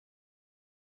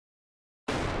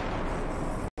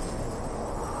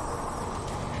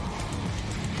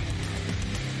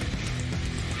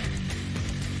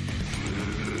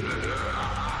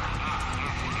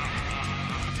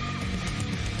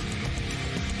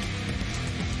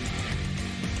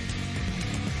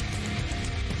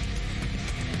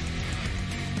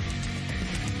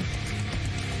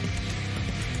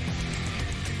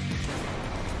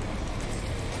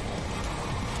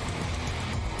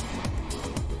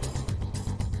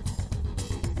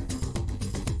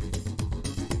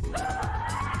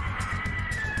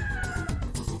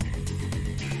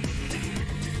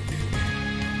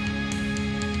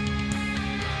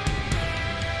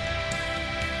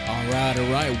All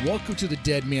right. Welcome to the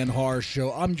Deadman Horror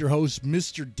Show. I'm your host,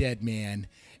 Mr. Deadman,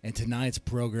 and tonight's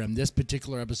program, this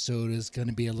particular episode is going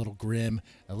to be a little grim,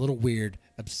 a little weird,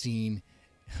 obscene,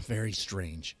 very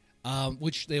strange,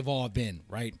 which they've all been,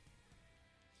 right?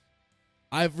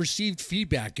 I've received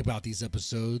feedback about these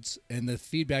episodes, and the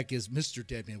feedback is, Mr.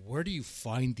 Deadman, where do you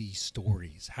find these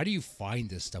stories? How do you find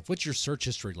this stuff? What's your search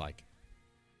history like?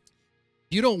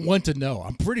 You don't want to know.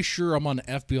 I'm pretty sure I'm on the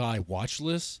FBI watch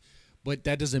list, but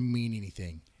that doesn't mean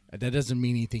anything. That doesn't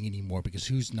mean anything anymore because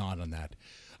who's not on that?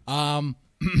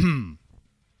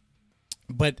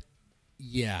 But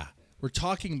yeah, we're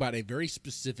talking about a very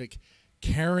specific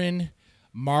Karen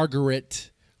Margaret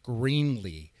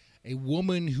Greenlee, a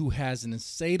woman who has an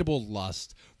insatiable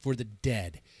lust for the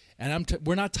dead. And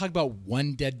we're not talking about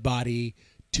one dead body,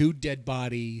 two dead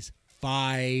bodies,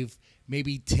 5,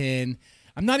 maybe 10.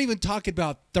 I'm not even talking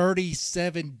about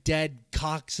 37 dead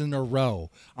cocks in a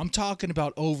row. I'm talking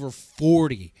about over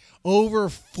 40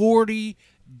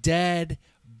 dead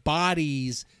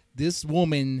bodies this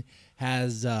woman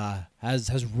has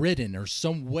ridden or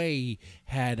some way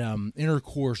had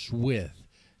intercourse with.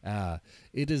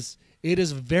 It is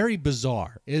very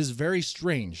bizarre. It is very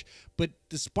strange. But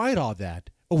despite all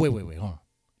that, oh wait, hold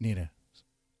on.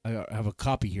 I have a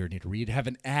copy here. I need to read. I have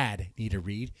an ad. I need to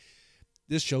read.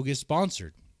 This show gets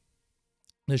sponsored.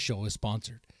 This show is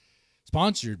sponsored.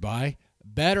 Sponsored by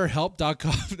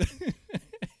BetterHelp.com.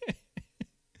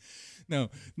 No,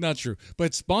 not true.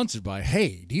 But sponsored by,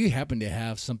 hey, do you happen to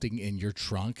have something in your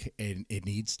trunk and it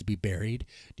needs to be buried?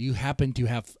 Do you happen to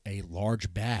have a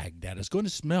large bag that is going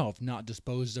to smell if not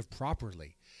disposed of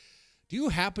properly? Do you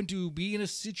happen to be in a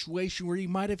situation where you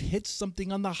might have hit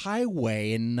something on the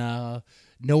highway and no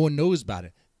one knows about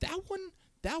it?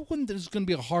 That one, there's going to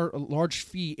be a large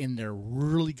fee, and they're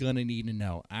really going to need to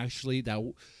know. Actually,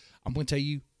 I'm going to tell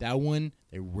you, that one,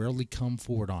 they rarely come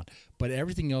forward on. But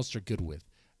everything else they're good with.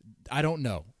 I don't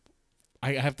know.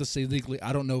 I have to say legally,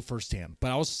 I don't know firsthand.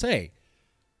 But I will say,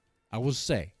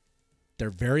 they're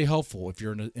very helpful if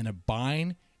you're in a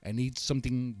bind and need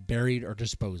something buried or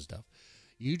disposed of.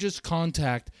 You just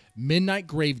contact Midnight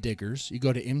Gravediggers. You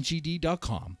go to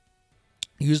mgd.com.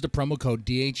 Use the promo code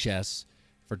DHS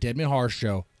for Deadman Horror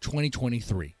Show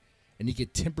 2023, and you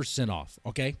get 10% off,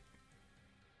 okay?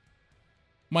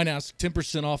 Might ask,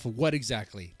 10% off of what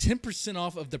exactly? 10%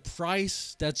 off of the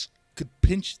price that's could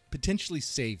potentially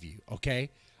save you, okay?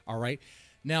 All right?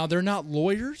 Now, they're not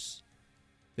lawyers.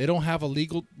 They don't have a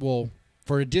legal, well,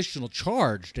 for additional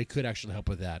charge, they could actually help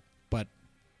with that. But,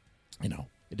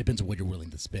 it depends on what you're willing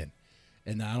to spend.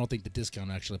 And I don't think the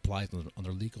discount actually applies on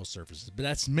their legal services. But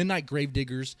that's Midnight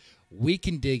Gravediggers. We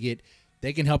can dig it.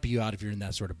 They can help you out if you're in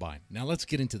that sort of bind. Now, let's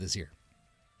get into this here.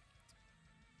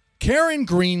 Karen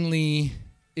Greenlee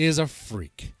is a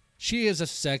freak. She is a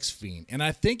sex fiend. And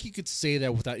I think you could say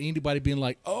that without anybody being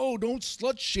like, oh, don't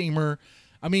slut shame her.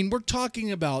 I mean, we're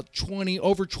talking about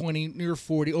over 20, near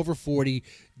 40, over 40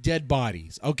 dead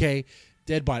bodies, okay?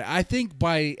 Dead body. I think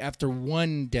after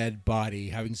one dead body,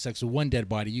 having sex with one dead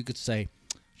body, you could say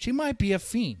she might be a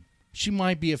fiend. She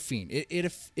might be a fiend.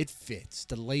 It fits.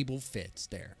 The label fits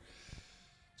there.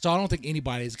 So I don't think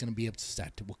anybody is going to be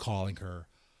upset with calling her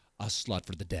a slut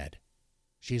for the dead.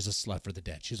 She's a slut for the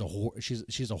dead. She's a whore.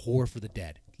 She's a whore for the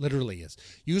dead. Literally is.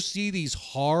 You see these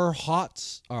horror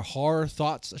thoughts, I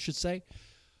should say.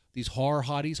 These horror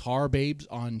hotties, horror babes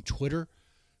on Twitter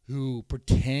who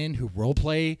pretend, who role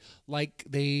play like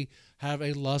they have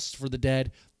a lust for the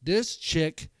dead. This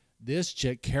chick,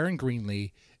 Karen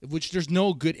Greenlee, which there's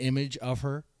no good image of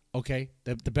her. Okay,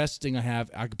 the best thing I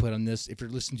could put on this, if you're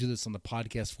listening to this on the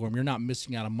podcast form, you're not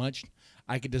missing out on much.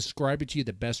 I could describe it to you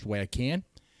the best way I can,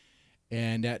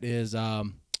 and that is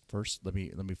first. Let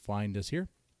me find this here.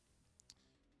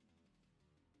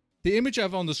 The image I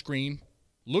have on the screen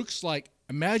looks like,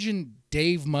 imagine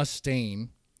Dave Mustaine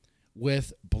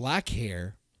with black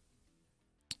hair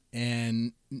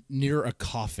and near a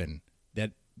coffin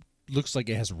that looks like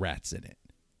it has rats in it.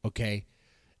 Okay,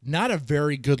 not a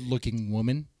very good-looking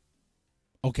woman.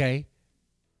 Okay,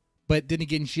 but then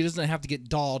again, she doesn't have to get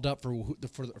dolled up for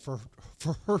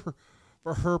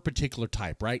her particular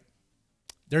type, right?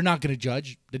 They're not going to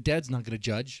judge. The dead's not going to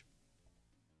judge.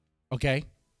 Okay,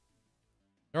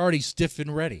 they're already stiff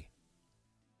and ready.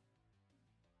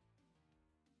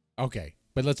 Okay,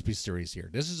 but let's be serious here.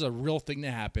 This is a real thing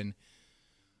that happened.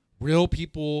 Real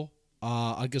people,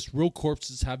 I guess, real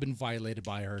corpses have been violated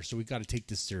by her, so we got to take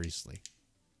this seriously.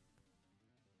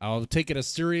 I'll take it as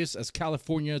serious as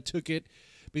California took it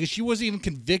because she wasn't even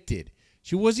convicted.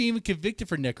 She wasn't even convicted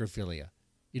for necrophilia.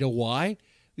 You know why?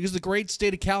 Because the great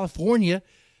state of California,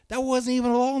 that wasn't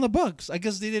even a law in the books. I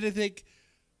guess they didn't think,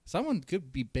 Someone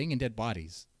could be banging dead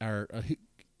bodies, or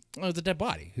it's a dead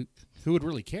body. Who would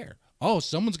really care? Oh,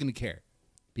 someone's gonna care.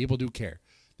 People do care.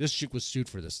 This chick was sued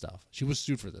for this stuff. She was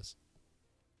sued for this.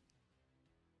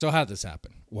 So how did this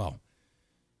happen? Well,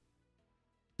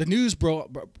 the news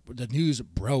broke.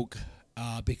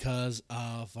 Because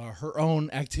of her own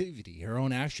activity, her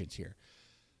own actions here.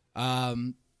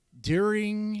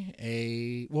 During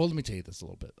let me tell you this a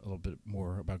little bit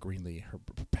more about Greenlee, her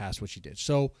past, what she did.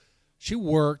 So she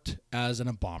worked as an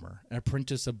embalmer, an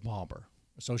apprentice embalmer.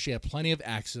 So she had plenty of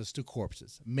access to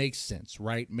corpses. Makes sense,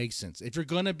 right? Makes sense. If you're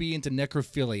going to be into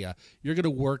necrophilia, you're going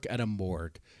to work at a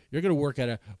morgue. You're going to work at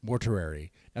a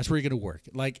mortuary. That's where you're going to work.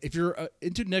 Like, if you're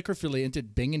into necrophilia, into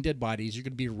banging dead bodies, you're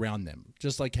going to be around them.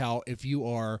 Just like how if you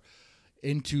are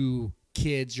into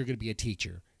kids, you're going to be a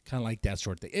teacher. Kind of like that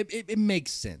sort of thing. It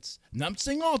makes sense. I'm not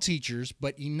saying all teachers,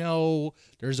 but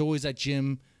there's always that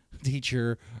gym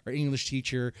teacher or English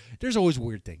teacher. There's always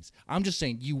weird things. I'm just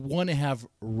saying you want to have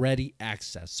ready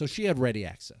access. So she had ready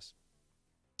access.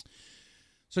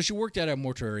 So she worked at a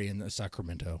mortuary in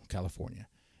Sacramento, California.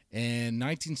 In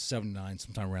 1979,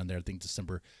 sometime around there, I think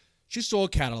December, she stole a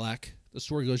Cadillac. The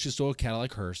story goes she stole a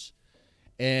Cadillac hearse.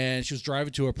 And she was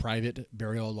driving to a private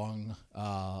burial and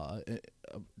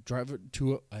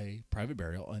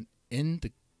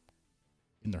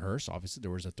in the hearse, obviously,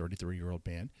 there was a 33-year-old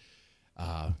man.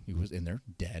 He was in there,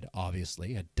 dead,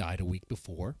 obviously, had died a week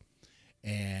before.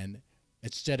 And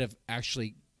instead of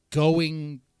actually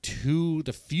going to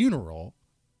the funeral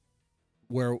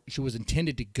where she was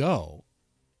intended to go,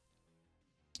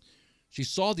 she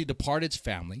saw the departed's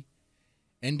family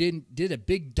and then did a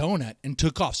big donut and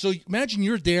took off. So imagine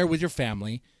you're there with your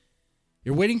family.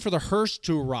 You're waiting for the hearse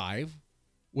to arrive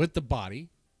with the body,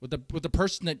 with the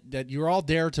person that you're all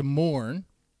there to mourn.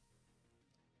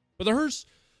 But the hearse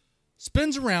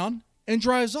spins around and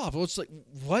drives off. Well, it's like,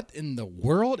 what in the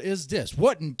world is this?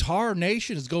 What in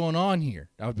tarnation is going on here?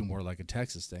 That would be more like a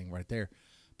Texas thing right there.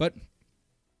 But,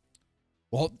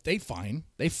 well, they find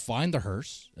the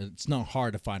hearse. It's not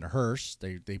hard to find a hearse.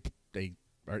 They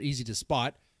are easy to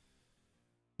spot.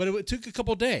 But it took a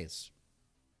couple days.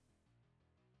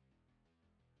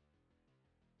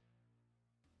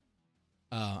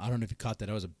 I don't know if you caught that.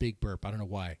 That was a big burp. I don't know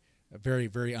why. Very,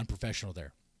 very unprofessional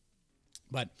there.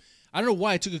 But I don't know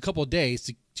why it took a couple of days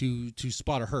to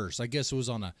spot a hearse. I guess it was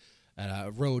on a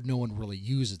road no one really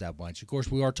uses that much. Of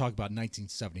course, we are talking about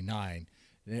 1979.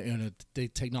 The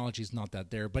technology is not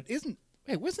that there. But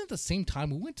wasn't it the same time?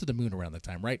 We went to the moon around that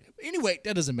time, right? Anyway,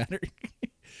 that doesn't matter.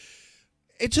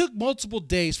 It took multiple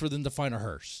days for them to find a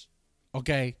hearse.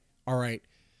 Okay? All right.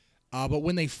 But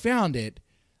when they found it,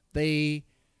 they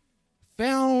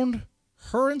found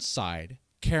her inside,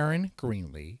 Karen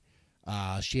Greenlee.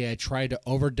 She had tried to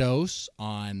overdose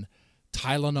on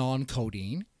Tylenol and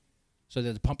codeine so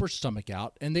that to pump her stomach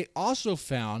out. And they also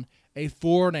found a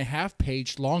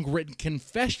 4.5-page long written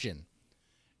confession.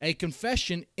 A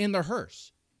confession in the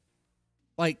hearse.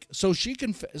 Like, so she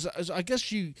I guess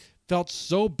she felt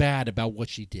so bad about what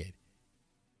she did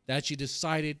that she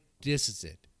decided, this is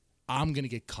it. I'm going to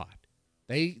get caught.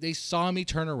 They saw me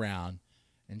turn around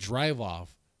and drive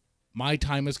off. My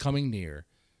time is coming near.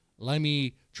 Let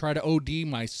me try to OD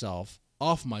myself,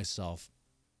 off myself,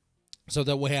 so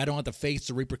that way I don't have to face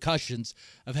the repercussions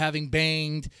of having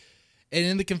banged. And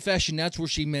in the confession, that's where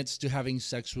she admits to having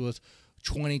sex with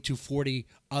 20 to 40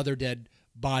 other dead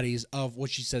bodies of what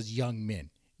she says young men.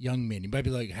 Young men. You might be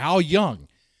like, how young?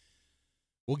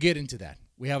 We'll get into that.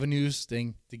 We have a news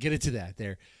thing to get into that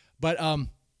there. But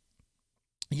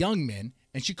young men,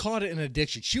 and she called it an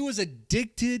addiction. She was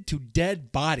addicted to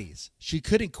dead bodies. She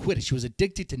couldn't quit it. She was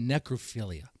addicted to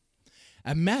necrophilia.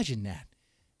 Imagine that.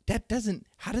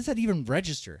 How does that even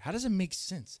register? How does it make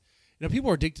sense? You know,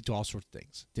 people are addicted to all sorts of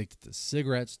things. Addicted to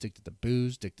cigarettes, addicted to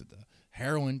booze, addicted to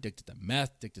heroin, addicted to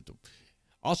meth, addicted to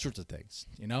all sorts of things,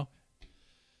 you know?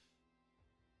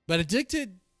 But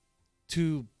addicted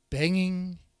to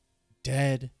banging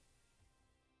dead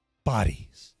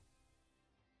bodies.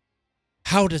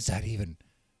 How does that even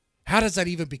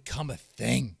become a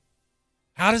thing?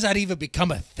 How does that even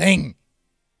become a thing?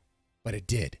 But it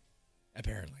did,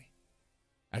 apparently.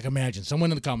 I can imagine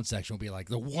someone in the comment section will be like,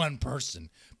 the one person,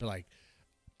 be like,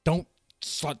 don't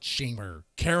slut shame her.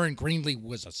 Karen Greenlee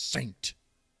was a saint.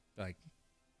 Like,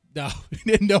 no,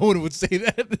 no one would say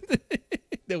that.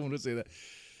 No one would say that.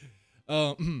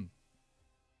 And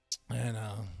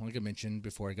like I mentioned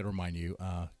before, I got to remind you,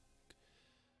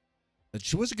 that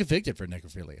she wasn't convicted for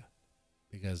necrophilia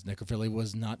because necrophilia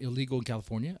was not illegal in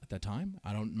California at that time.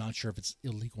 I'm not sure if it's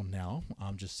illegal now.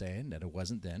 I'm just saying that it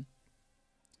wasn't then.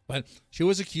 But she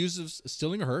was accused of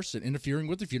stealing a hearse and interfering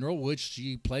with the funeral, which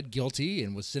she pled guilty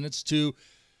and was sentenced to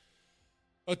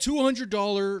a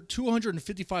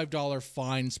 $255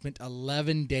 fine, spent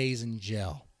 11 days in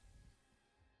jail.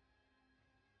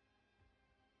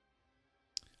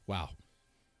 Wow.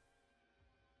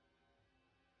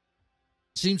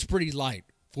 Seems pretty light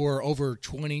for over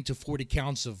 20 to 40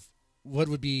 counts of what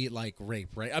would be like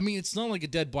rape, right? I mean, it's not like a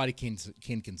dead body can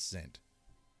consent,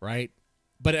 right?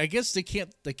 But I guess they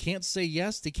can't say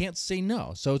yes, they can't say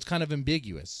no. So it's kind of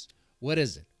ambiguous. What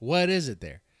is it? What is it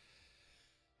there?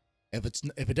 If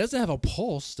it doesn't have a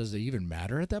pulse, does it even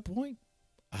matter at that point?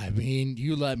 I mean,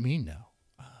 you let me know.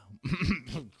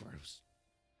 Gross.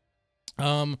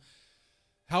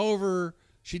 However,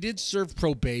 she did serve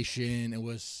probation. It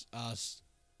was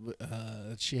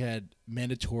she had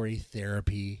mandatory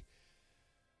therapy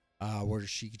where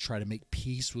she could try to make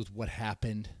peace with what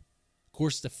happened. Of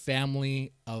course, the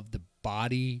family of the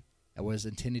body that was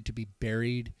intended to be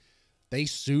buried, they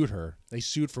sued her. They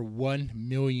sued for $1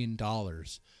 million.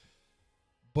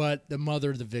 But the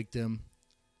mother of the victim,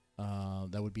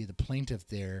 that would be the plaintiff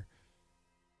there,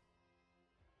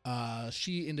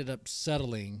 she ended up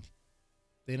settling.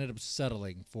 They ended up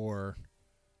settling for,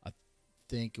 I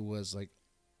think it was like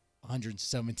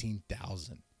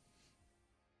 $117,000.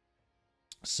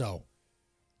 So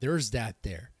there's that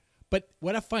there. But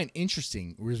what I find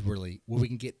interesting is really what we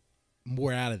can get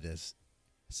more out of this,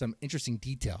 some interesting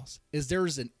details, is there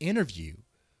was an interview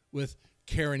with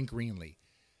Karen Greenlee.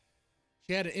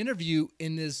 She had an interview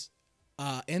in this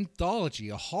anthology,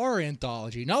 a horror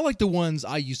anthology, not like the ones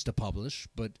I used to publish,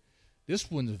 but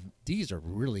these are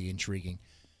really intriguing,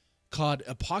 called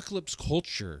Apocalypse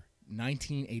Culture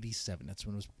 1987. That's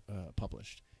when it was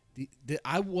published.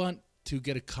 I want to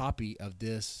get a copy of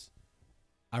this.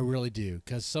 I really do,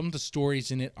 because some of the stories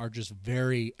in it are just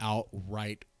very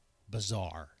outright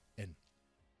bizarre and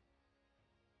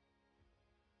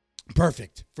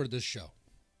perfect for this show.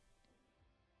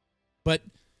 But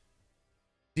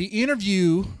the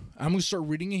interview, I'm going to start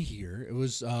reading it here. It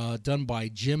was done by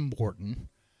Jim Morton.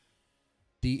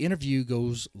 The interview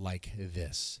goes like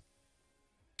this.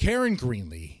 Karen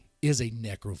Greenlee is a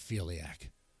necrophiliac.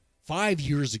 5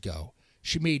 years ago,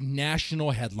 she made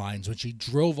national headlines when she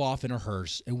drove off in a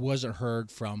hearse and wasn't heard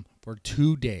from for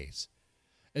 2 days.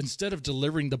 Instead of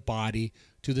delivering the body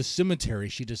to the cemetery,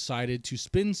 she decided to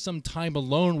spend some time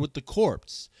alone with the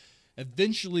corpse.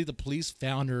 Eventually, the police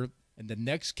found her in the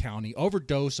next county,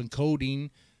 overdosed on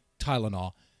codeine,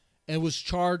 Tylenol, and was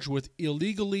charged with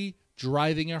illegally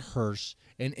driving a hearse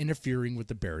and interfering with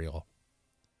the burial.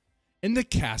 In the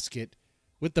casket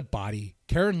with the body,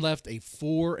 Karen left a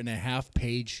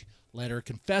 4.5-page letter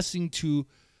confessing to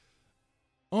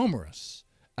numerous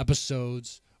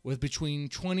episodes with between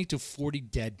 20 to 40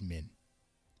 dead men.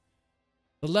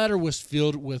 The letter was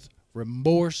filled with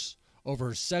remorse over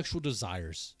her sexual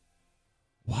desires.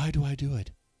 Why do I do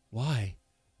it? Why?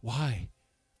 Why?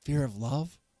 Fear of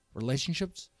love?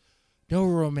 Relationships? No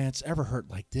romance ever hurt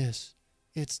like this.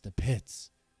 It's the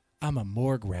pits. I'm a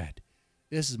morgue rat.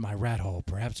 This is my rat hole,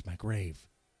 perhaps my grave.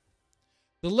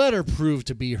 The letter proved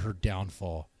to be her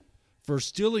downfall. For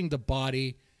stealing the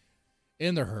body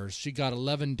in the hearse, she got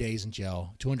 11 days in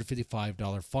jail,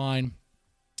 $255 fine,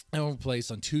 and was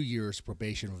placed on 2 years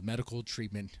probation with medical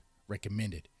treatment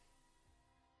recommended.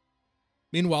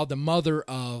 Meanwhile, the mother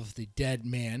of the dead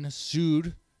man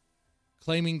sued,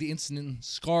 claiming the incident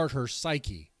scarred her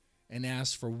psyche, and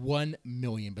asked for $1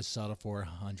 million, but settled for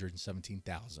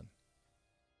 $117,000.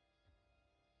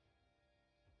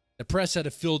 The press had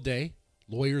a field day.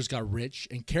 Lawyers got rich,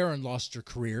 and Karen lost her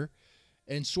career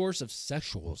and source of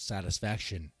sexual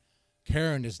satisfaction.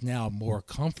 Karen is now more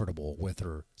comfortable with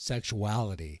her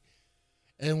sexuality.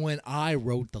 And when I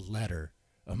wrote the letter,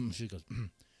 she goes,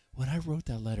 when I wrote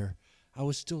that letter, I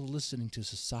was still listening to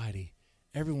society.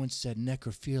 Everyone said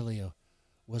necrophilia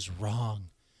was wrong,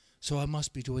 so I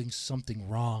must be doing something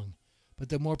wrong. But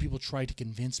the more people tried to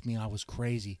convince me I was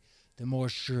crazy, the more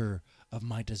sure of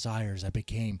my desires I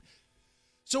became.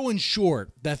 So in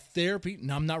short, that therapy,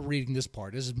 now I'm not reading this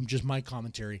part, this is just my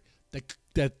commentary,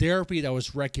 that therapy that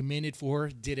was recommended for her,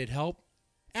 did it help?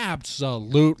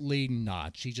 Absolutely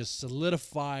not. She just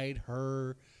solidified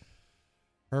her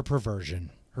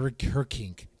perversion, her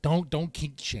kink. Don't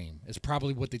kink shame. It's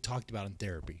probably what they talked about in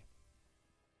therapy.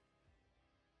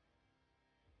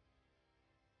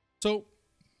 So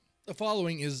the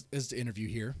following is the interview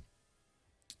here.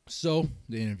 So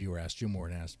the interviewer asked, Jim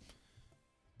Morton asked,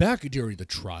 back during the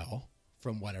trial,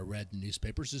 from what I read in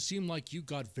newspapers, it seemed like you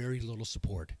got very little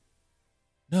support.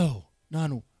 No,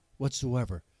 none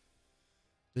whatsoever.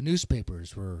 The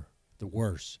newspapers were the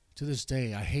worst. To this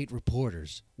day, I hate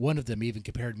reporters. One of them even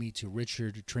compared me to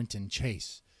Richard Trenton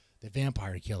Chase, the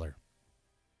vampire killer.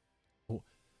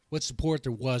 What support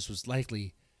there was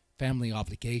likely family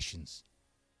obligations.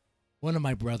 One of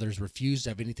my brothers refused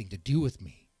to have anything to do with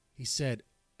me. He said,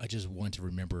 I just want to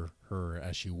remember her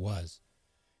as she was.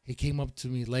 He came up to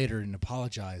me later and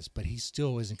apologized, but he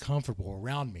still isn't comfortable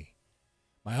around me.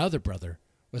 My other brother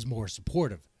was more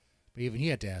supportive, but even he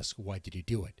had to ask, why did you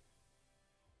do it?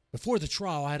 Before the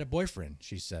trial, I had a boyfriend,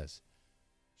 she said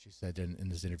in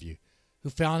this interview, who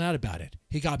found out about it.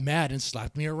 He got mad and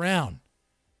slapped me around.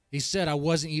 He said I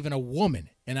wasn't even a woman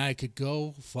and I could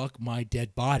go fuck my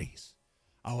dead bodies.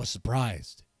 I was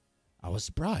surprised.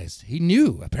 He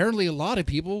knew. Apparently a lot of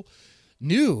people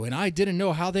knew, and I didn't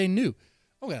know how they knew.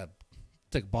 I'm going to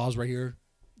take a pause right here.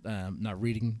 I'm not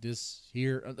reading this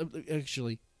here.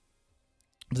 Actually,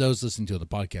 for those listening to the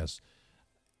podcast,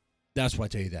 that's why I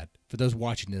tell you that. For those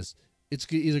watching this, it's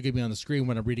either going to be on the screen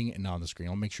when I'm reading it and not on the screen.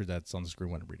 I'll make sure that's on the screen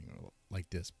when I'm reading it like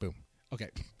this. Boom. Okay.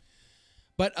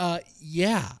 But,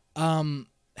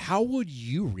 how would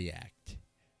you react?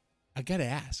 I got to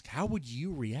ask, how would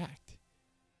you react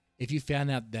if you found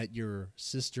out that your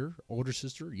sister, older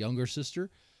sister, younger sister,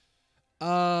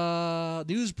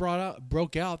 news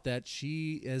broke out that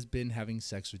she has been having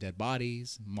sex with dead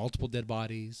bodies, multiple dead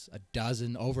bodies,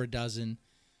 over a dozen.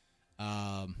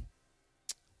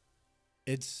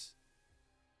 It's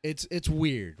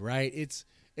weird, right? It's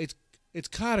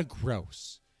kind of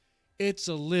gross. It's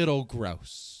a little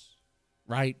gross,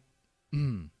 right?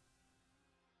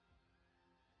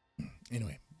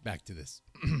 Anyway, back to this.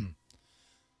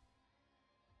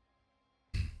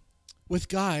 With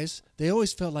guys, they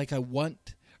always felt like I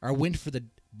went for the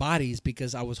bodies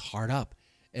because I was hard up.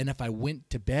 And if I went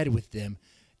to bed with them,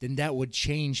 then that would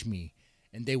change me.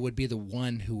 And they would be the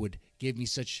one who would give me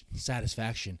such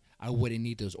satisfaction. I wouldn't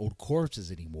need those old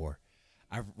corpses anymore.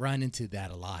 I've run into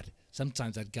that a lot.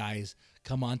 Sometimes that guys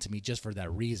come on to me just for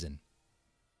that reason.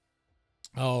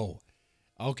 Oh,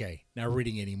 okay. Not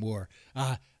reading anymore.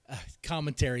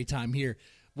 Commentary time here.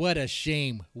 What a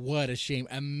shame. What a shame.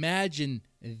 Imagine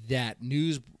that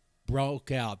news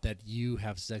broke out that you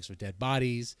have sex with dead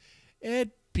bodies,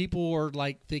 and people are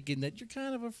like thinking that you're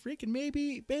kind of a freak, and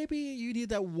maybe you need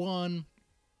that one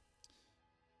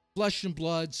flesh and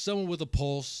blood, someone with a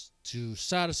pulse to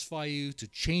satisfy you, to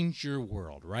change your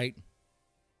world, right?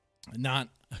 Not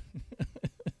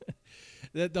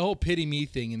the whole pity me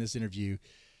thing in this interview.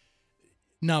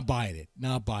 Not buying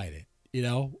it. You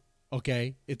know,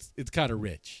 okay, it's kind of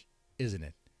rich, isn't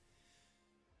it?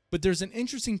 But there's an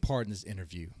interesting part in this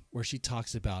interview where she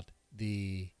talks about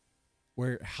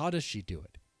how does she do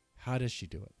it?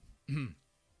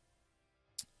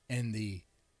 And the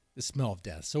smell of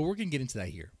death. So we're going to get into that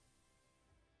here.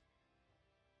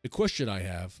 The question I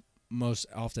have most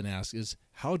often asked is,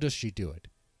 how does she do it?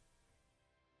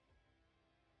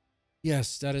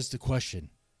 Yes, that is the question.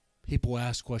 People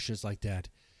ask questions like that.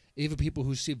 Even people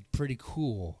who seem pretty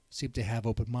cool seem to have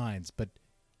open minds. But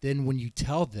then when you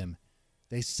tell them,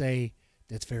 they say,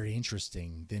 that's very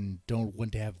interesting, then don't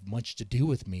want to have much to do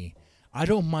with me. I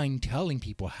don't mind telling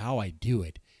people how I do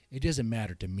it. It doesn't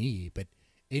matter to me, but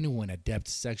anyone adept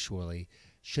sexually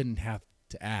shouldn't have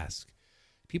to ask.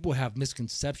 People have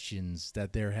misconceptions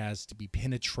that there has to be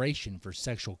penetration for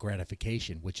sexual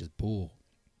gratification, which is bull.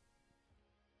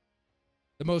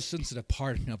 The most sensitive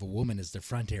part of a woman is the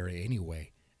front area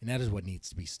anyway, and that is what needs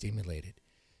to be stimulated.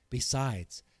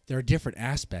 Besides, there are different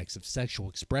aspects of sexual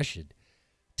expression.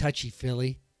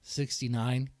 Touchy-feely,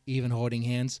 69, even holding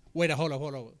hands. Wait, hold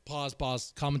on.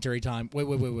 Pause. Commentary time. Wait.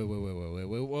 Hold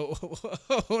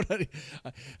on.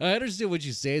 I understand what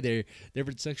you say there.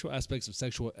 Different sexual aspects of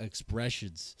sexual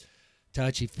expressions.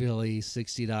 Touchy-feely,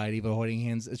 69, even holding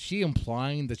hands. Is she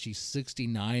implying that she's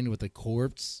 69 with a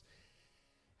corpse?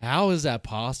 How is that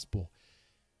possible?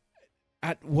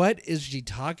 What is she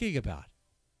talking about?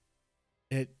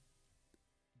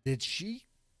 Did she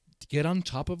get on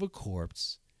top of a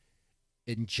corpse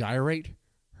and gyrate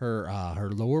her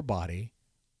lower body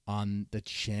on the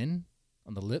chin,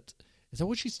 on the lips? Is that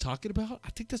what she's talking about? I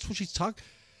think that's what she's talking.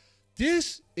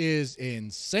 This is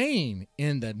insane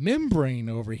in the membrane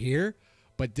over here,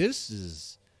 but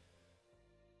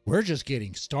we're just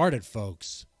getting started,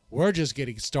 folks. We're just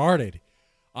getting started.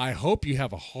 I hope you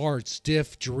have a hard,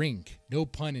 stiff drink. No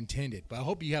pun intended, but I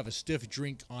hope you have a stiff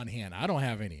drink on hand. I don't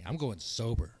have any. I'm going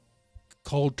sober.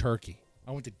 Cold turkey.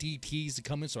 I want the DTs to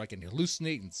come in so I can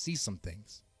hallucinate and see some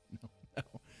things.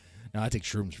 No, I take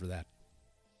shrooms for that.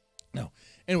 No.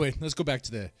 Anyway, let's go back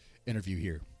to the interview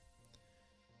here.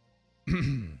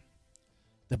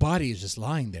 The body is just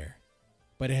lying there,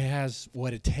 but it has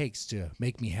what it takes to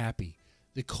make me happy.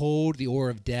 The cold, the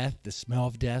aura of death, the smell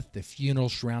of death, the funeral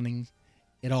surroundings,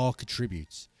 it all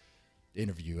contributes. The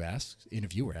interviewer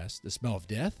asks, the smell of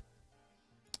death?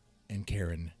 And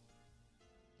Karen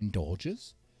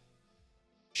indulges.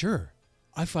 Sure,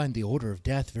 I find the odor of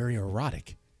death very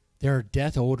erotic. There are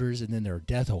death odors and then there are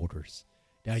death odors.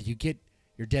 Now you get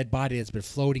your dead body that's been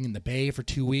floating in the bay for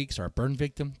 2 weeks or a burn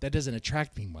victim, that doesn't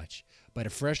attract me much. But a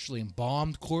freshly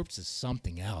embalmed corpse is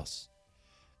something else.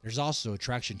 There's also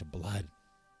attraction to blood.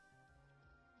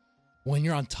 When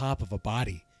you're on top of a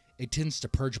body, it tends to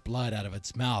purge blood out of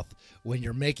its mouth. When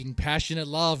you're making passionate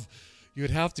love, you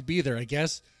would have to be there, I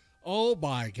guess. Oh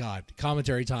my God.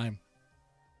 Commentary time.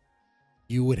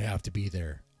 You would have to be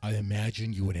there. I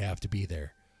imagine you would have to be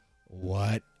there.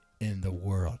 What in the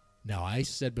world? Now, I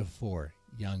said before,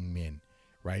 young men,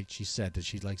 right? She said that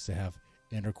she likes to have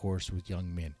intercourse with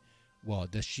young men. Well,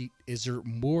 is there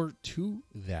more to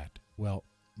that? Well,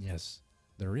 yes,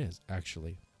 there is,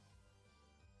 actually.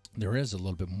 There is a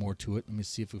little bit more to it. Let me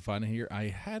see if we find it here. I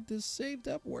had this saved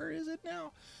up. Where is it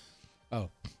now?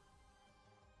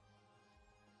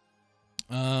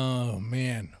 Oh,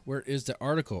 man. Where is the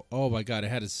article? Oh, my God. I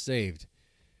had it saved.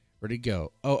 Where'd it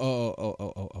go?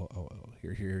 Oh.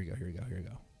 Here we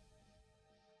go.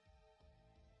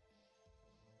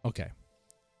 Okay.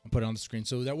 I'll put it on the screen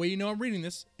so that way you know I'm reading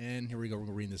this. And here we go. We're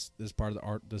going to read this part of the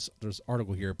art. This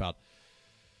article here about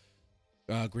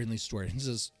Greenlee's story. It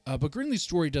says, but Greenlee's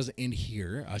story doesn't end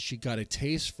here. She got a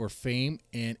taste for fame,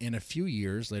 and in a few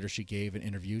years later, she gave an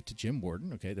interview to Jim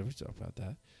Warden. Okay, there we talk about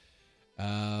that.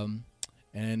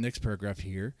 And next paragraph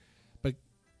here. But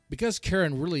because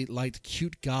Karen really liked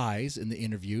cute guys in the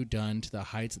interview done to the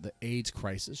heights of the AIDS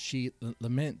crisis, she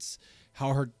laments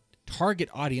how her target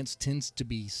audience tends to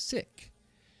be sick.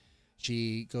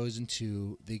 She goes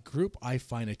into the group I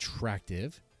find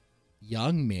attractive.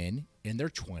 Young men in their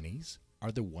 20s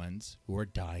are the ones who are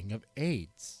dying of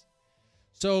AIDS.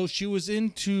 So she was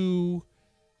into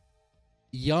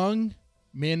young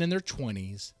men in their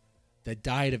 20s that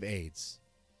died of AIDS.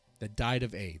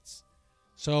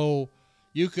 So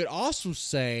you could also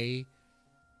say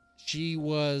she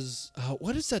was,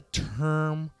 what is that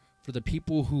term for the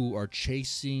people who are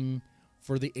chasing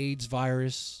for the AIDS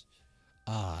virus?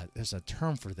 There's a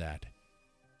term for that.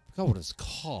 I forgot what it's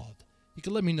called. You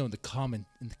can let me know in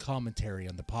the commentary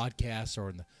on the podcast or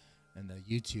in the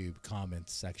YouTube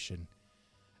comments section.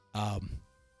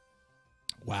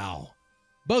 Wow.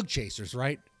 Bug chasers,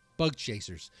 right? Bug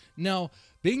chasers. Now,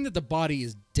 being that the body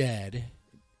is dead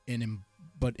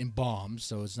but embalmed,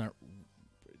 so it's not,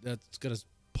 that's going to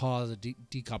pause the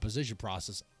decomposition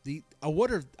process. I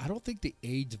don't think the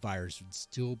AIDS virus would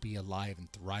still be alive and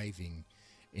thriving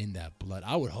in that blood.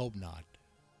 I would hope not.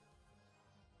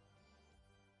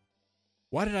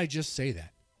 Why did I just say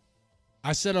that?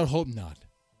 I said I'd hope not.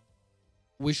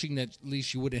 Wishing that at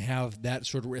least you wouldn't have that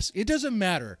sort of risk. It doesn't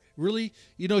matter. Really,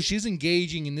 she's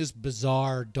engaging in this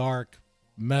bizarre, dark,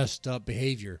 messed up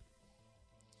behavior.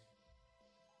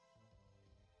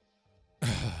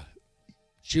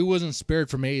 She wasn't spared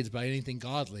from AIDS by anything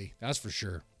godly. That's for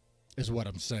sure, is what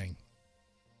I'm saying.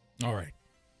 All right.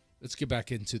 Let's get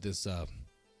back into this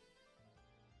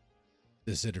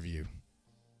this interview.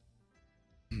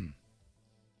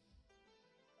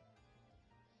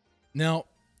 Now,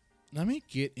 let me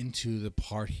get into the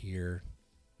part here.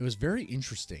 It was very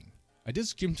interesting. I did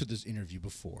skim through this interview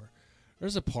before.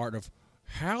 There's a part of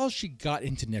how she got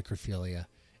into necrophilia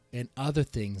and other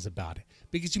things about it.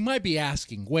 Because you might be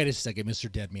asking, wait a second,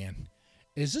 Mr. Deadman,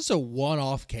 is this a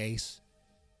one-off case?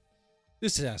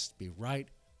 This has to be right.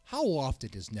 How often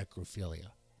is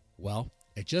necrophilia? Well,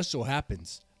 it just so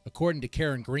happens, according to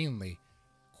Karen Greenlee,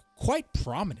 quite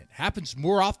prominent. Happens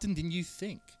more often than you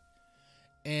think.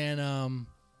 And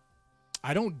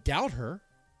I don't doubt her.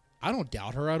 I don't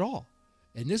doubt her at all.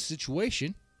 In this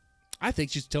situation, I think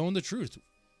she's telling the truth.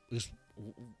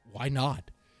 Why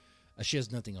not? She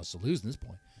has nothing else to lose at this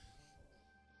point.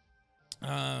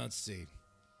 Let's see.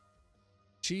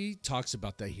 She talks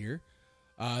about that here.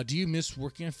 Do you miss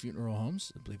working at funeral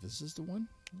homes? I believe this is the one.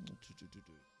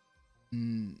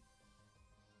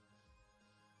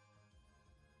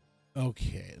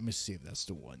 Okay, let me see if that's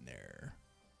the one there.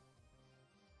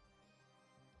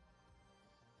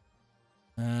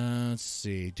 Let's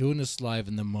see. Doing this live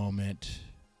in the moment.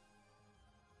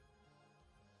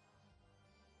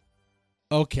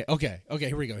 Okay.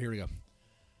 Here we go.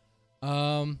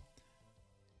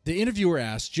 The interviewer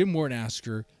asked, Jim Warren asked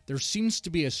her, there seems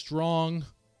to be a strong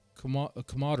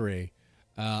camaraderie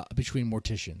between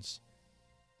morticians,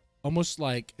 almost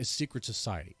like a secret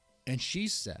society. And she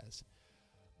says,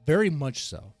 very much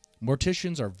so.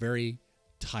 Morticians are very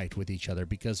tight with each other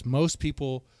because most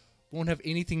people won't have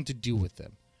anything to do with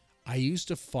them. I used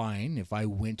to find if I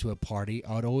went to a party,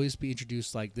 I would always be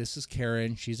introduced like, this is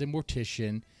Karen, she's a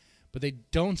mortician, but they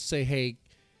don't say, hey,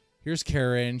 here's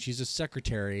Karen, she's a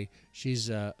secretary, she's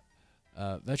a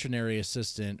veterinary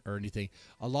assistant or anything.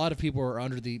 A lot of people are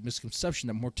under the misconception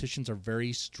that morticians are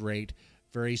very straight,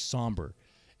 very somber.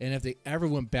 And if they ever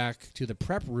went back to the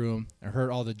prep room and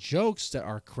heard all the jokes that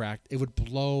are cracked, it would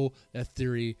blow that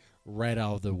theory right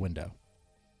out of the window.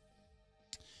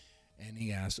 And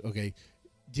he asked, okay,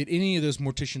 did any of those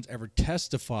morticians ever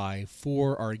testify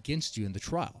for or against you in the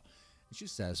trial? And she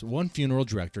says, one funeral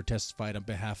director testified on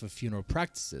behalf of funeral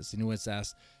practices. And he was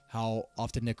asked how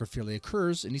often necrophilia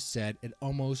occurs, and he said it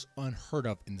almost unheard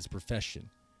of in this profession.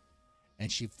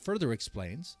 And she further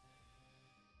explains,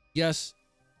 yes,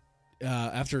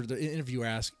 after the interviewer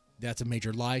asked, that's a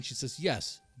major lie, she says,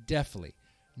 yes, definitely.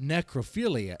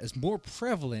 Necrophilia is more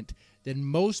prevalent than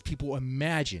most people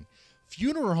imagine.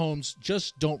 Funeral homes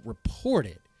just don't report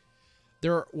it.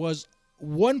 There was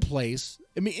one place,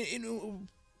 I mean,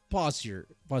 pause here.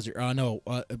 No,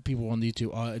 people on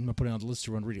YouTube, I'm putting on the list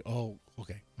to run reading. Oh,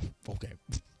 okay.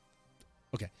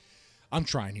 I'm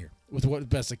trying here with what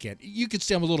best I can. You can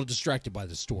see I'm a little distracted by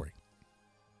this story.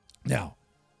 Now,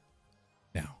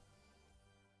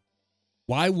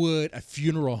 why would a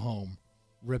funeral home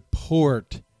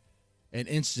report an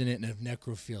incident of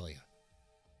necrophilia?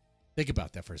 Think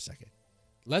about that for a second.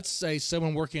 Let's say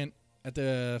someone working at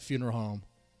the funeral home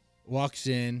walks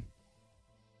in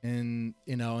and,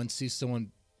 and sees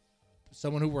someone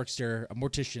who works there, a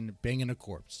mortician, banging a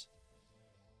corpse.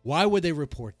 Why would they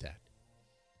report that?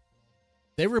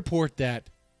 They report that,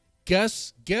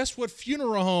 guess what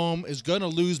funeral home is going to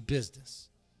lose business?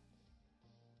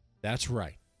 That's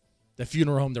right. The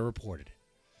funeral home that reported it.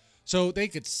 So they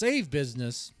could save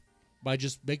business by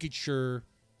just making sure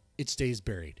it stays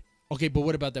buried. Okay, but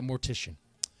what about that mortician?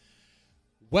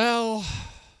 Well,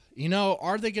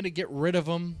 are they going to get rid of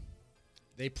them?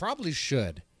 They probably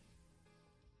should,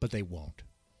 but they won't.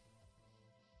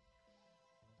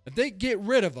 If they get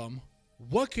rid of him,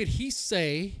 what could he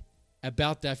say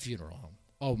about that funeral home?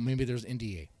 Oh, maybe there's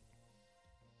NDA.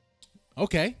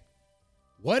 Okay.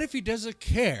 What if he doesn't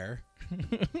care?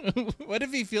 What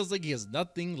if he feels like he has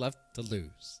nothing left to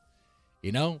lose?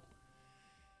 You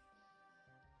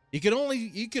can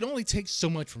only take so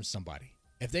much from somebody.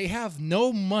 If they have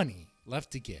no money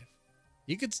left to give,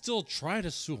 you could still try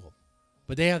to sue them,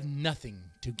 but they have nothing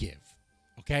to give.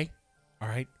 Okay? All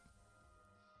right?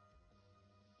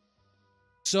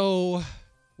 So,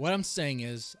 what I'm saying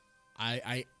is,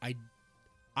 I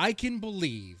can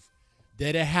believe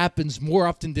that it happens more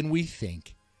often than we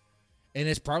think. And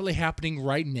it's probably happening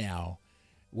right now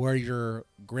where your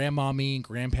grandmommy,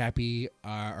 grandpappy,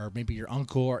 or maybe your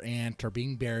uncle or aunt are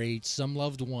being buried, some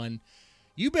loved one.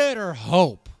 You better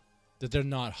hope that they're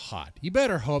not hot. You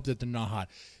better hope that they're not hot.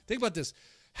 Think about this.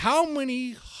 How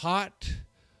many hot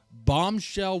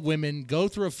bombshell women go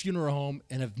through a funeral home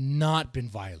and have not been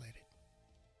violated?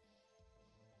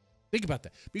 Think about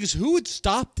that. Because who would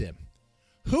stop them?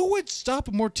 Who would stop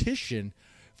a mortician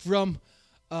from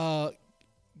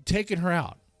taking her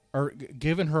out or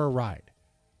giving her a ride?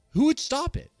 Who would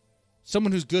stop it?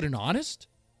 Someone who's good and honest?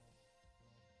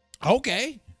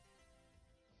 Okay.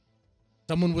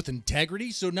 Someone with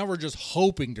integrity? So now we're just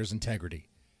hoping there's integrity,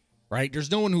 right?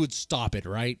 There's no one who would stop it,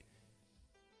 right?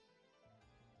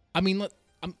 I mean, look,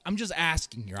 I'm just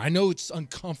asking here. I know it's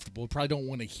uncomfortable. Probably don't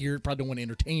want to hear it. Probably don't want to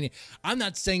entertain it. I'm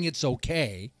not saying it's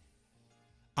okay.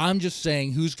 I'm just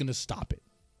saying who's going to stop it.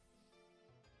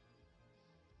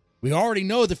 We already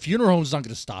know the funeral home's not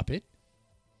going to stop it.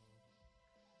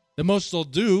 The most they'll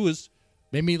do is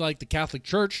maybe like the Catholic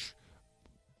Church,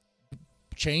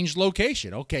 change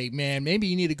location. Okay, man, maybe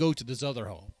you need to go to this other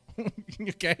home.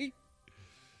 Okay?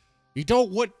 You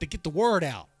don't want to get the word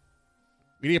out.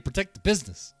 We need to protect the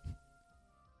business.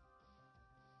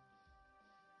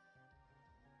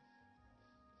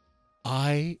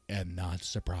 I am not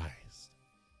surprised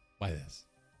by this.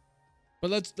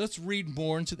 But let's read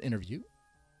more into the interview.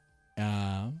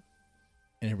 And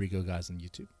here we go, guys, on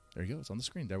YouTube. There you go. It's on the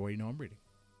screen. That way you know I'm reading.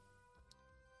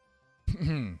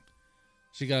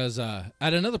 She goes, at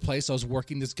another place I was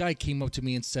working, this guy came up to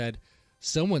me and said,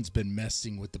 someone's been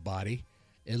messing with the body.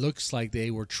 It looks like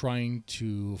they were trying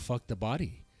to fuck the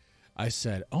body. I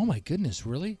said, oh my goodness,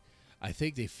 really? I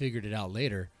think they figured it out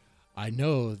later. I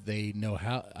know they know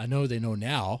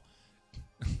now.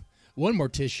 One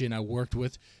mortician I worked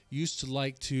with used to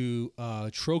like to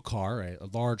trocar, a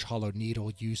large hollow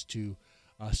needle used to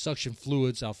suction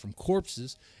fluids out from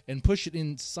corpses and push it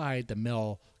inside the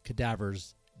male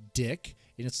cadaver's dick.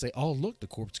 And it'd say, oh, look, the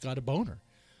corpse got a boner.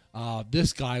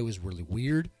 This guy was really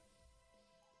weird.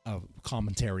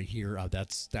 Commentary here.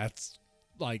 That's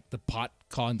like the pot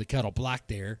calling the kettle black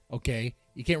there. Okay.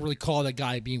 You can't really call that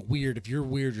guy being weird if you're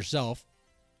weird yourself.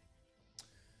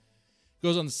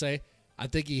 Goes on to say, I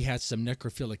think he had some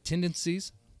necrophilic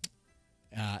tendencies.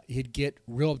 He'd get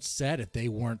real upset if they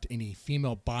weren't any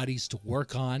female bodies to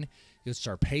work on. He'd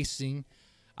start pacing.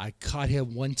 I caught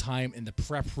him one time in the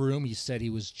prep room. He said he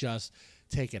was just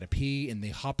taking a pee in the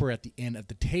hopper at the end of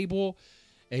the table,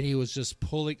 and he was just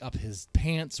pulling up his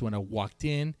pants when I walked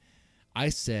in. I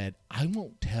said, I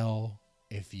won't tell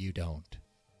if you don't.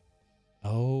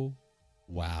 Oh,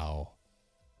 wow.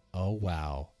 Oh,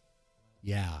 wow.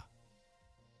 Yeah.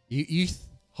 You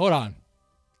hold on.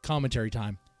 Commentary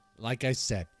time. Like I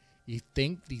said, you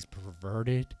think these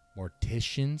perverted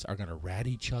morticians are going to rat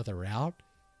each other out?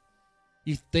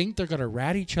 You think they're going to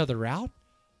rat each other out?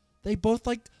 They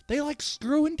like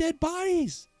screwing dead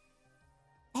bodies.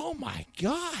 Oh my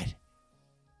God.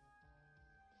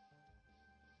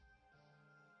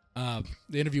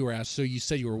 The interviewer asked, so you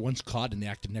said you were once caught in the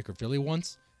act of necrophilia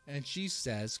once? And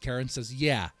Karen says,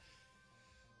 yeah.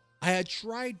 I had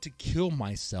tried to kill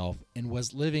myself and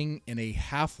was living in a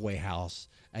halfway house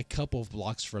a couple of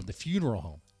blocks from the funeral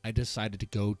home. I decided to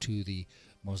go to the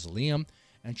mausoleum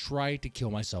and try to kill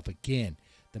myself again.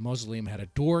 The mausoleum had a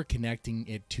door connecting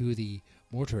it to the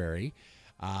mortuary.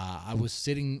 I was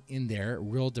sitting in there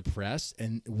real depressed,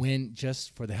 and when,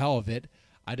 just for the hell of it,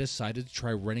 I decided to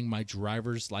try running my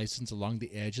driver's license along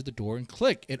the edge of the door, and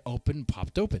click, it opened,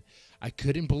 popped open. I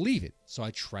couldn't believe it, so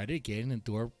I tried it again, and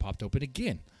the door popped open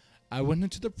again. I went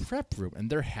into the prep room, and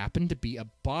there happened to be a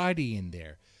body in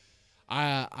there.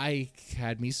 I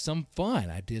had me some fun.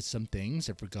 I did some things.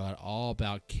 I forgot all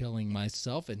about killing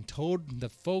myself and told the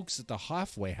folks at the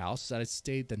halfway house that I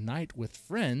stayed the night with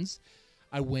friends.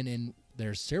 I went in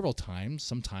there several times.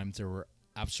 Sometimes there were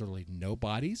absolutely no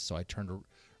bodies, so I turned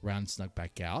around and snuck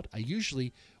back out. I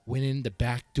usually went in the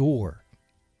back door.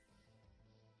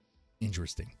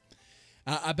 Interesting.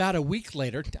 About a week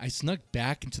later, I snuck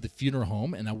back into the funeral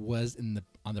home, and I was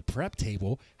on the prep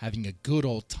table having a good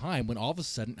old time when all of a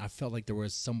sudden I felt like there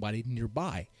was somebody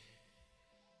nearby.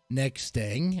 Next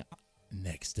thing,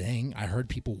 I heard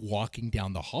people walking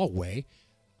down the hallway.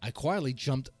 I quietly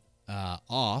jumped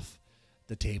off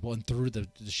the table and threw the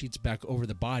sheets back over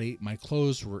the body. My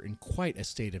clothes were in quite a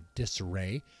state of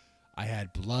disarray. I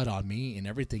had blood on me and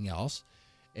everything else.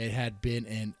 It had been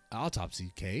an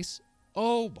autopsy case.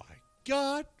 Oh my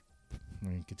God. I'm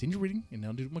going to continue reading, and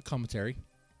I'll do my commentary.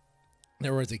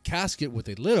 There was a casket with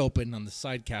a lid open on the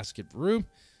side casket room,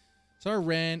 so I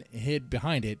ran and hid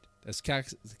behind it. As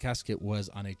the casket was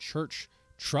on a church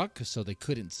truck, so they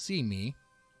couldn't see me,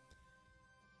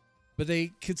 but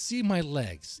they could see my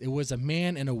legs. It was a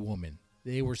man and a woman.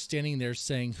 They were standing there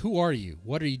saying, "Who are you?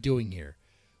 What are you doing here?"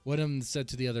 One of them said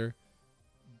to the other,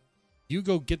 "You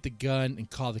go get the gun and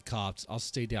call the cops. I'll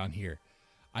stay down here."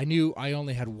 I knew I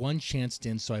only had one chance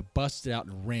in, so I busted out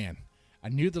and ran. I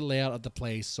knew the layout of the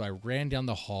place, so I ran down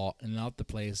the hall and out the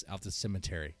place, out the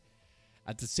cemetery.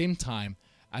 At the same time,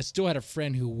 I still had a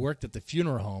friend who worked at the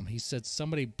funeral home. He said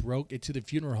somebody broke into the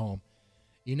funeral home.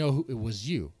 You know who it was?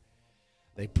 You.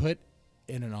 They put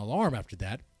in an alarm after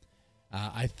that.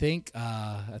 I think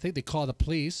they called the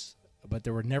police, but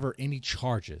there were never any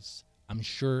charges. I'm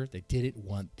sure they didn't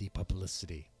want the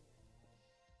publicity.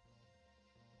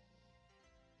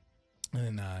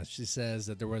 And she says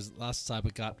that there was last time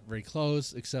it got very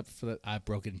close, except for that I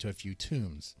broke into a few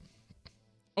tombs.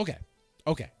 Okay,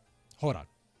 hold on.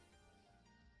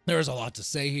 There's a lot to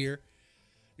say here.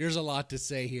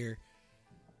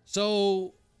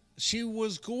 So she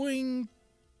was going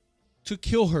to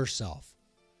kill herself.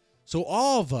 So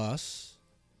all of us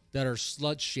that are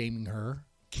slut shaming her,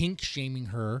 kink shaming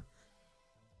her,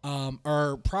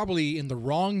 are probably in the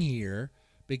wrong here.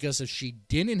 Because if she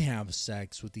didn't have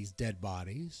sex with these dead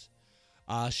bodies,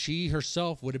 she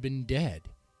herself would have been dead.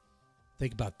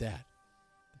 Think about that.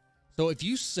 So if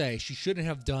you say she shouldn't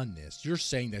have done this, you're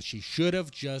saying that she should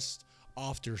have just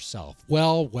offed herself.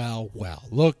 Well.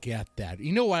 Look at that.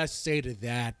 You know what I say to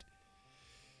that?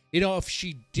 You know, if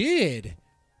she did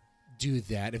do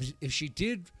that, if she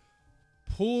did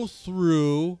pull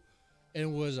through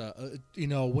and was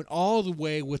went all the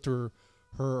way with her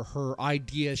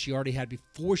idea she already had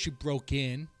before she broke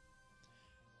in,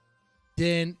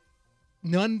 then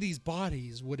none of these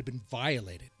bodies would have been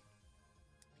violated.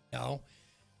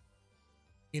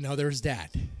 You know, there's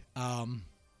that.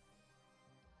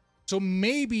 So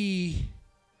maybe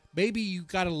you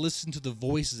got to listen to the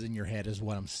voices in your head is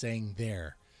what I'm saying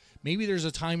there. Maybe there's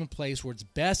a time and place where it's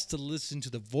best to listen to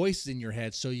the voices in your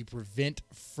head so you prevent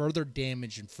further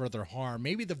damage and further harm.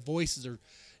 Maybe the voices are,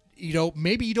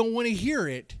 maybe you don't want to hear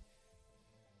it,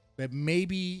 but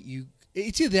maybe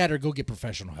it's either that or go get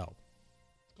professional help.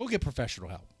 Go get professional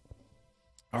help.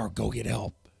 Or go get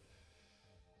help.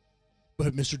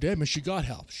 But Mr. Deadman, she got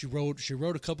help. She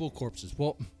wrote a couple of corpses.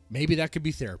 Well, maybe that could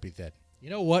be therapy then. You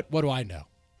know what? What do I know?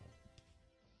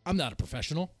 I'm not a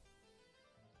professional.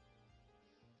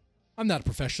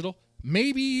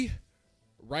 Maybe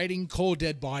writing cold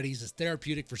dead bodies is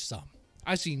therapeutic for some.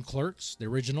 I've seen Clerks, the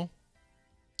original.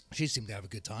 She seemed to have a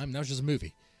good time. That was just a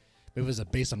movie. It was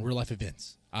based on real life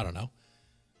events. I don't know.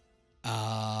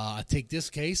 I take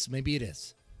this case. Maybe it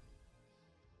is.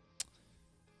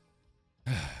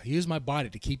 Use my body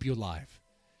to keep you alive.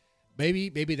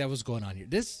 Maybe that was going on here.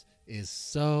 This is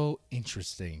so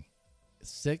interesting.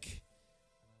 Sick.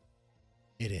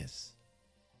 It is.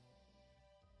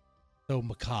 So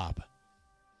macabre.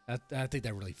 I think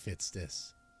that really fits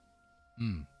this.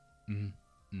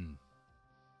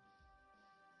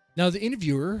 Now, the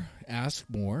interviewer asked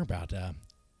more about,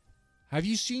 have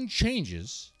you seen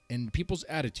changes in people's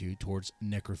attitude towards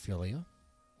necrophilia?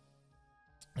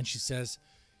 And she says,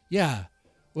 yeah,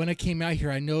 when I came out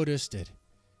here, I noticed it.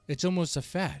 It's almost a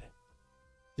fad.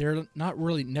 They're not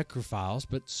really necrophiles,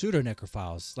 but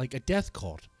pseudo-necrophiles, like a death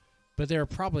cult. But there are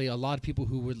probably a lot of people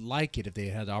who would like it if they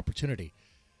had the opportunity.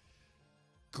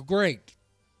 Great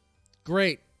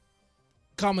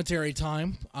commentary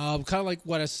time. Kind of like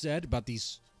what I said about the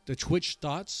Twitch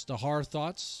thoughts, the horror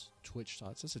thoughts. Twitch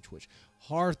thoughts, that's a Twitch.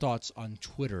 Horror thoughts on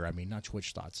Twitter. I mean, not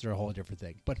Twitch thoughts. They're a whole different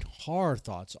thing. But horror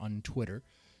thoughts on Twitter.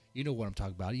 You know what I'm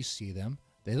talking about. You see them.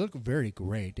 They look very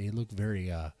great. They look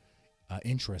very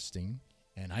interesting.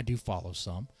 And I do follow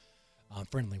some. I'm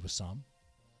friendly with some.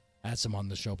 I had some on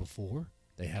the show before.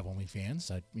 They have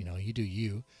OnlyFans. You do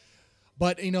you.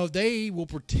 But, they will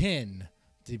pretend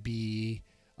to be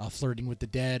flirting with the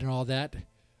dead and all that.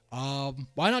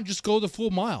 Why not just go the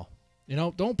full mile?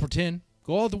 Don't pretend.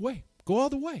 Go all the way. Go all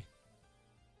the way.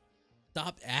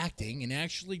 Stop acting and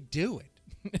actually do it.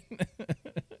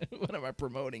 What am I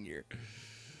promoting here?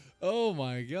 Oh,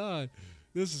 my God.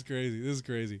 This is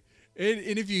crazy.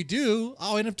 And if you do,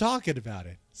 I'll end up talking about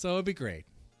it. So it'd be great.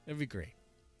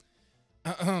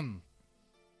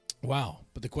 Wow.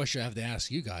 But the question I have to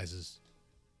ask you guys is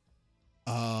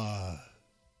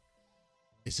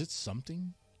it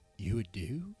something you would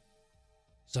do?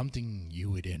 Something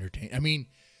you would entertain? I mean,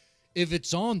 if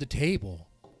it's on the table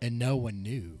and no one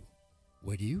knew,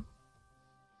 would you?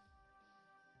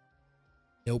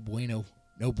 No bueno.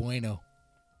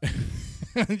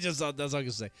 That's all I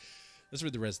can say. Let's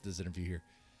read the rest of this interview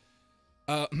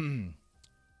here.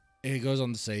 It goes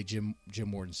on to say, Jim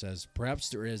Morton says, perhaps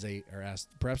there's a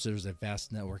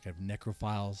vast network of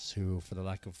necrophiles who, for the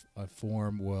lack of a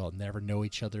form, will never know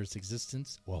each other's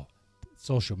existence. Well,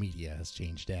 social media has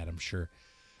changed that, I'm sure.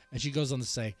 And she goes on to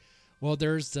say, well,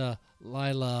 there's the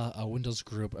Lila Windows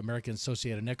Group, American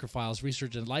Associated Necrophiles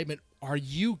Research and Enlightenment. Are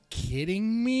you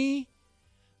kidding me?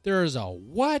 There's a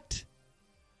what?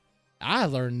 I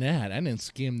learned that. I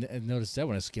didn't notice that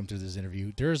when I skimmed through this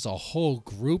interview. There's a whole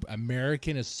group,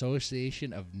 American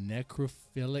Association of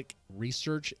Necrophilic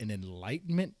Research and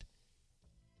Enlightenment.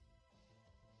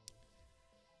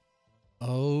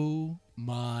 Oh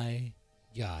my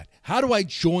God. How do I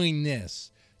join this?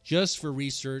 Just for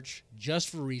research,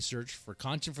 for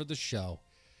content for the show.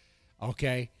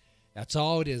 Okay? That's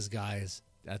all it is, guys.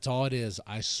 That's all it is.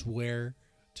 I swear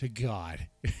to God.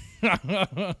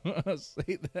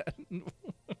 Say that.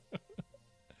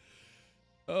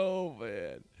 Oh,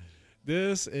 man.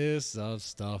 This is some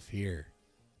stuff here.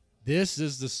 This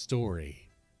is the story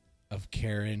of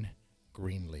Karen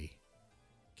Greenlee.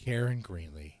 Karen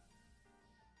Greenlee.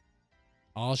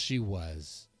 All she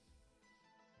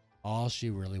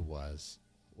really was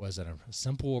a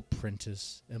simple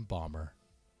apprentice embalmer.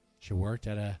 She worked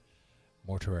at a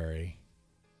mortuary,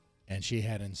 and she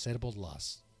had insatiable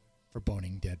lust for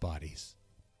boning dead bodies.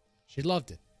 She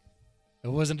loved it. It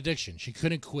was an addiction. She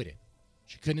couldn't quit it.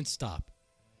 She couldn't stop.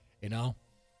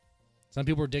 Some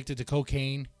people were addicted to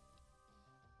cocaine.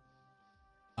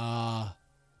 Some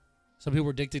people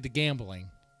were addicted to gambling.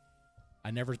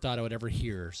 I never thought I would ever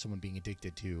hear someone being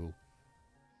addicted to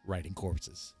writing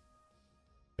corpses,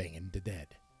 banging the dead.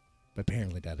 But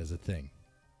apparently that is a thing.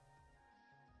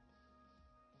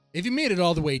 If you made it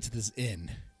all the way to this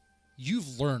end,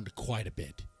 you've learned quite a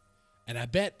bit. And I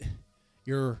bet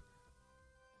you're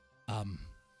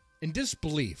in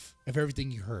disbelief of everything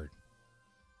you heard.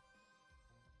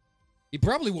 You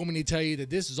probably want me to tell you that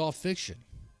this is all fiction.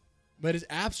 But it's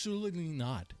absolutely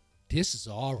not. This is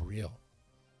all real.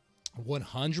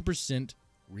 100%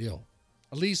 real.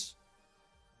 At least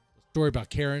the story about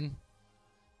Karen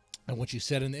and what she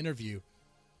said in the interview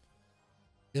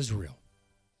is real.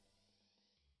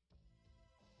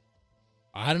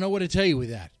 I don't know what to tell you with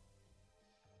that.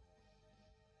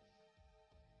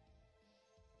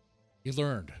 You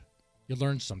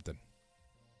learned something.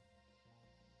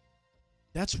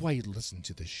 That's why you listen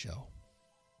to this show.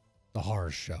 The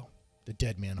horror show. The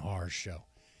Deadman horror show.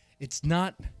 It's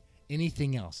not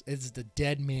anything else. It's the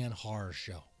Deadman horror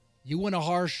show. You want a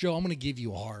horror show? I'm going to give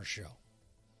you a horror show.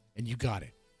 And you got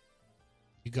it.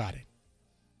 You got it.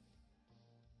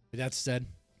 With that said,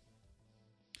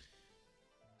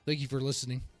 thank you for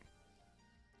listening.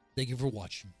 Thank you for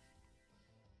watching.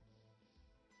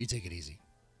 You take it easy.